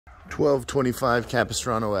1225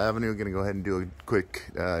 Capistrano Avenue. We're going to go ahead and do a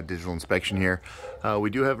quick digital inspection here. We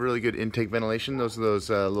do have really good intake ventilation. Those are those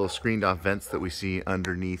little screened off vents that we see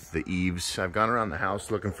underneath the eaves. I've gone around the house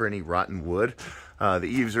looking for any rotten wood. The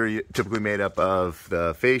eaves are typically made up of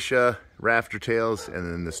the fascia, rafter tails,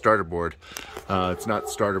 and then the starter board. It's not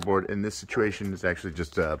starter board in this situation. It's actually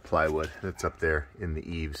just plywood that's up there in the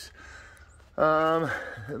eaves.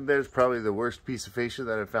 There's probably the worst piece of fascia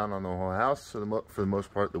that I've found on the whole house. So for the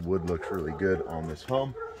most part, the wood looks really good on this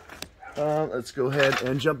home. Let's go ahead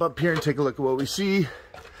and jump up here and take a look at what we see.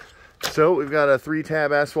 So we've got a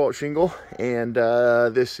 3-tab asphalt shingle, and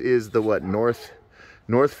this is the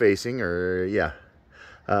north facing, or yeah,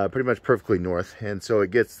 pretty much perfectly north, and so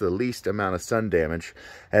it gets the least amount of sun damage.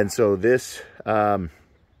 And so this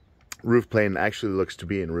roof plane actually looks to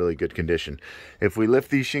be in really good condition. If we lift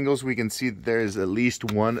these shingles, we can see that there's at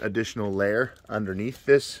least one additional layer underneath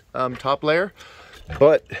this top layer,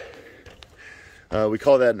 but we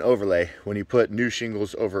call that an overlay when you put new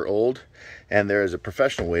shingles over old, and there is a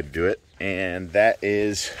professional way to do it, and that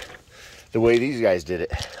is the way these guys did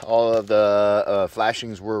it. All of the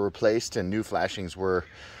flashings were replaced and new flashings were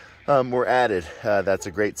added. That's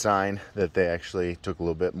a great sign that they actually took a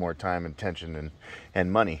little bit more time and attention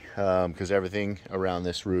and money, because everything around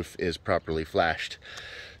this roof is properly flashed.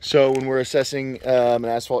 So when we're assessing an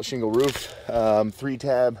asphalt shingle roof,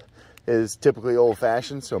 3-tab is typically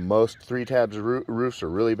old-fashioned, so most 3-tabs roofs are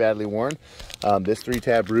really badly worn. This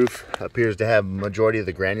 3-tab roof appears to have majority of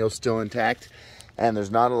the granules still intact, and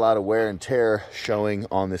there's not a lot of wear and tear showing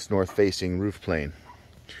on this north-facing roof plane.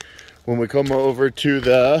 When we come over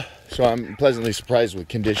to so I'm pleasantly surprised with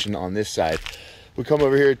condition on this side. We come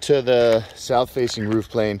over here to the south-facing roof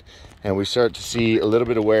plane, and we start to see a little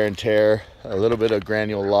bit of wear and tear, a little bit of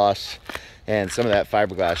granule loss, and some of that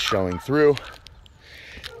fiberglass showing through.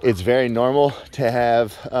 It's very normal to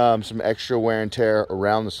have some extra wear and tear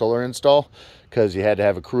around the solar install, because you had to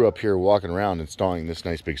have a crew up here walking around installing this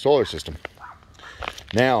nice big solar system.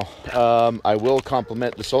 Now, I will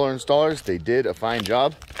compliment the solar installers. They did a fine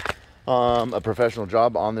job, a professional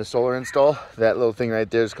job on this solar install. That little thing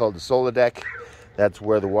right there is called the solar deck. That's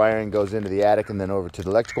where the wiring goes into the attic and then over to the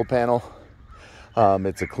electrical panel.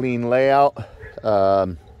 It's a clean layout.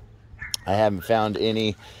 I haven't found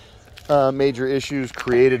any major issues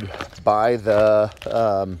created by the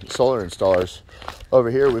solar installers.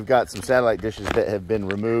 Over here we've got some satellite dishes that have been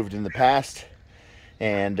removed in the past,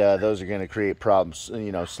 and those are going to create problems,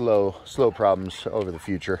 you know, slow problems over the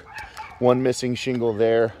future. One missing shingle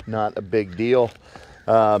there, not a big deal.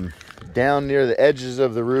 Down near the edges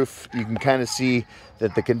of the roof, you can kind of see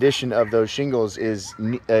that the condition of those shingles is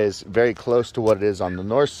very close to what it is on the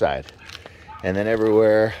north side. And then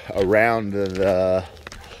everywhere around the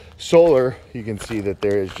solar, you can see that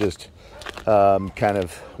there is just kind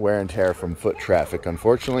of wear and tear from foot traffic,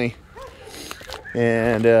 unfortunately.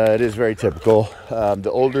 And it is very typical.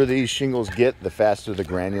 The older these shingles get, the faster the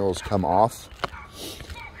granules come off.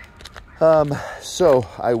 So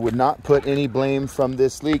I would not put any blame from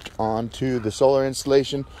this leak onto the solar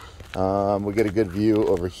installation. We get a good view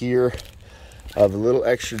over here of a little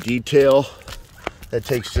extra detail that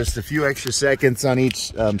takes just a few extra seconds on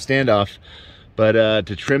each standoff. But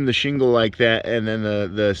to trim the shingle like that, and then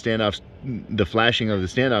the flashing of the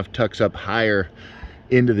standoff tucks up higher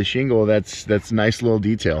into the shingle, that's a nice little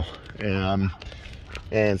detail.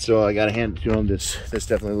 And so I gotta hand it to them. This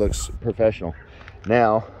definitely looks professional.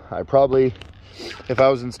 Now, I probably, if I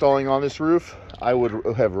was installing on this roof, I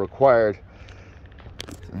would have required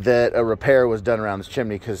that a repair was done around this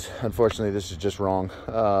chimney, because unfortunately this is just wrong,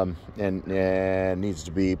 and needs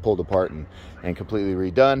to be pulled apart and completely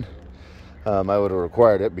redone. I would have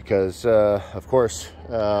required it because, of course,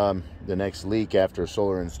 the next leak after a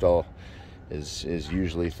solar install is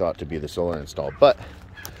usually thought to be the solar install. But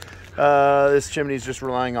this chimney is just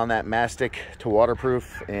relying on that mastic to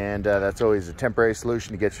waterproof, and that's always a temporary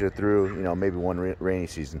solution to get you through, you know, maybe one rainy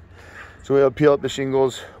season. So we'll peel up the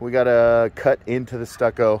shingles. We got to cut into the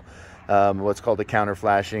stucco, what's called the counter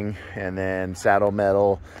flashing, and then saddle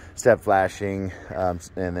metal, step flashing, and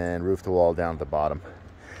then roof to wall down at the bottom.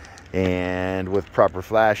 And with proper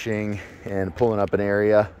flashing and pulling up an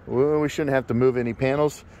area, we shouldn't have to move any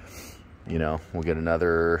panels. You know, we'll get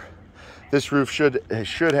another. This roof should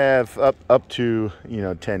have up to, you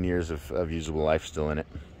know, 10 years of usable life still in it.